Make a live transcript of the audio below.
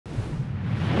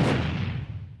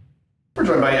We're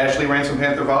joined by Ashley Rants from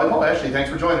Panther volleyball. Ashley, thanks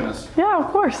for joining us. Yeah,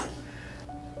 of course.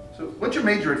 So what's your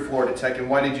major at Florida Tech and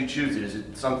why did you choose it? Is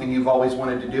it something you've always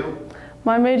wanted to do?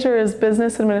 My major is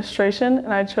business administration,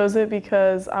 and I chose it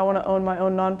because I want to own my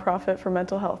own nonprofit for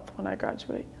mental health when I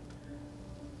graduate.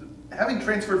 Having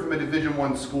transferred from a Division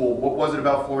I school, what was it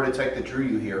about Florida Tech that drew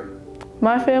you here?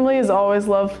 My family has always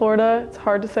loved Florida. It's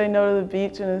hard to say no to the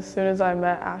beach, and as soon as I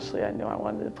met Ashley, I knew I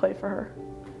wanted to play for her.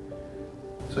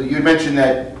 So you had mentioned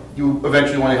that you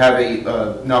eventually want to have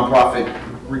a nonprofit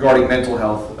regarding mental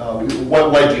health.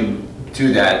 What led you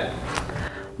to that?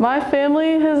 My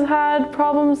family has had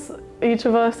problems, each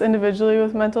of us individually,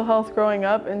 with mental health growing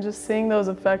up, and just seeing those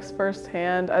effects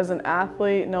firsthand as an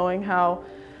athlete, knowing how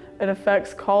it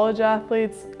affects college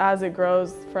athletes as it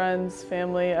grows, friends,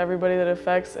 family, everybody that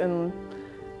affects, and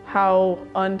how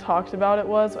untalked about it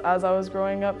was as I was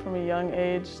growing up from a young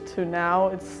age to now.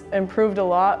 It's improved a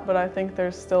lot, but I think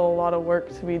there's still a lot of work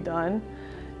to be done.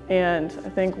 And I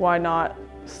think why not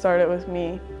start it with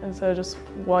me instead of just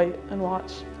wait and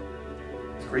watch.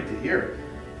 It's great to hear.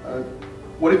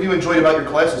 What have you enjoyed about your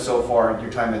classes so far in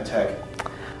your time at Tech?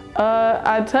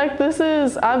 At Tech,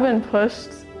 I've been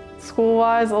pushed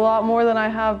school-wise a lot more than I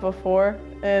have before.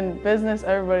 In business,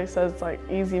 everybody says it's like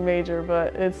easy major,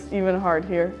 but it's even hard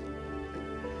here.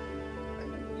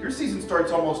 Your season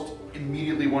starts almost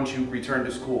immediately once you return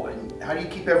to school. And how do you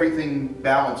keep everything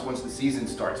balanced once the season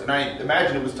starts? And I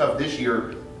imagine it was tough this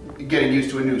year getting used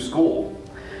to a new school.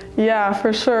 Yeah,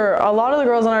 for sure. A lot of the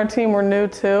girls on our team were new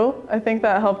too. I think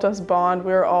that helped us bond.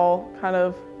 We were all kind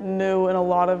of new in a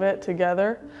lot of it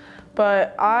together.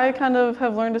 But I kind of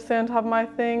have learned to stay on top of my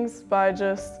things by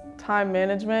just time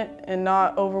management and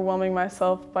not overwhelming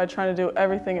myself by trying to do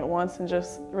everything at once and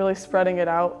just really spreading it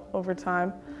out over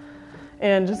time.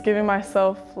 And just giving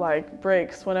myself like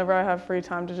breaks whenever I have free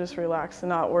time to just relax and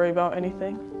not worry about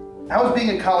anything. How has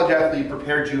being a college athlete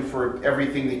prepared you for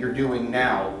everything that you're doing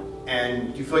now?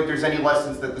 And do you feel like there's any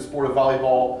lessons that the sport of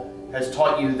volleyball has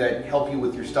taught you that help you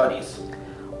with your studies?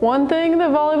 One thing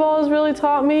that volleyball has really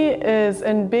taught me is,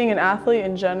 and being an athlete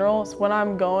in general, is when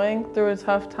I'm going through a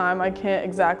tough time, I can't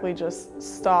exactly just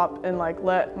stop and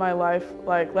let my life,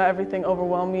 let everything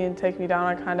overwhelm me and take me down.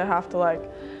 I kind of have to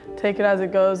take it as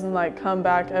it goes and come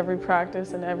back every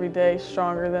practice and every day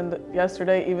stronger than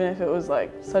yesterday, even if it was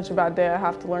such a bad day. I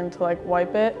have to learn to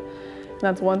wipe it. And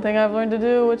that's one thing I've learned to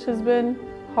do, which has been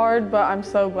hard, but I'm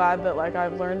so glad that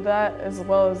I've learned that, as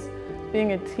well as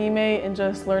being a teammate and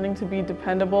just learning to be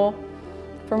dependable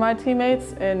for my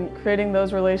teammates and creating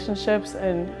those relationships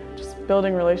and just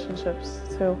building relationships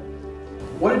too.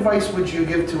 What advice would you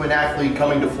give to an athlete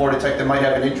coming to Florida Tech that might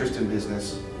have an interest in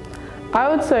business? I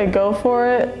would say go for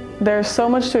it. There's so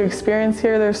much to experience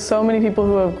here. There's so many people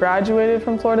who have graduated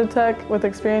from Florida Tech with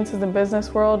experiences in the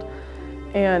business world,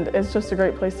 and it's just a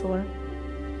great place to learn.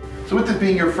 So with this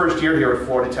being your first year here at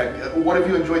Florida Tech, what have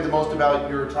you enjoyed the most about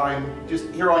your time just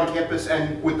here on campus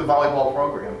and with the volleyball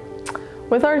program?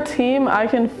 With our team, I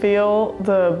can feel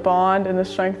the bond and the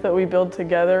strength that we build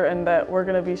together and that we're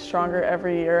going to be stronger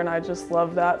every year, and I just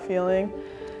love that feeling.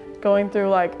 Going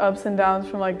through ups and downs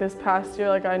from this past year,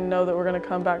 I know that we're going to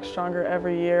come back stronger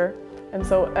every year. And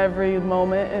so every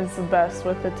moment is the best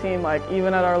with the team.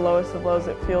 Even at our lowest of lows,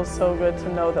 it feels so good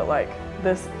to know that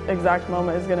this exact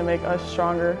moment is going to make us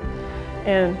stronger.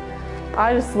 And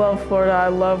I just love Florida. I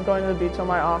love going to the beach on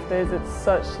my off days. It's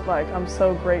such I'm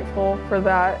so grateful for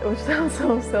that, which sounds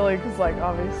so silly because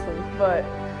obviously, but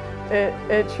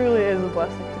it truly is a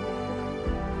blessing to be here.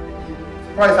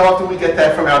 Surprised how often we get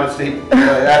that from out-of-state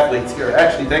athletes here.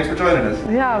 Ashley, thanks for joining us.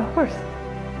 Yeah, of course.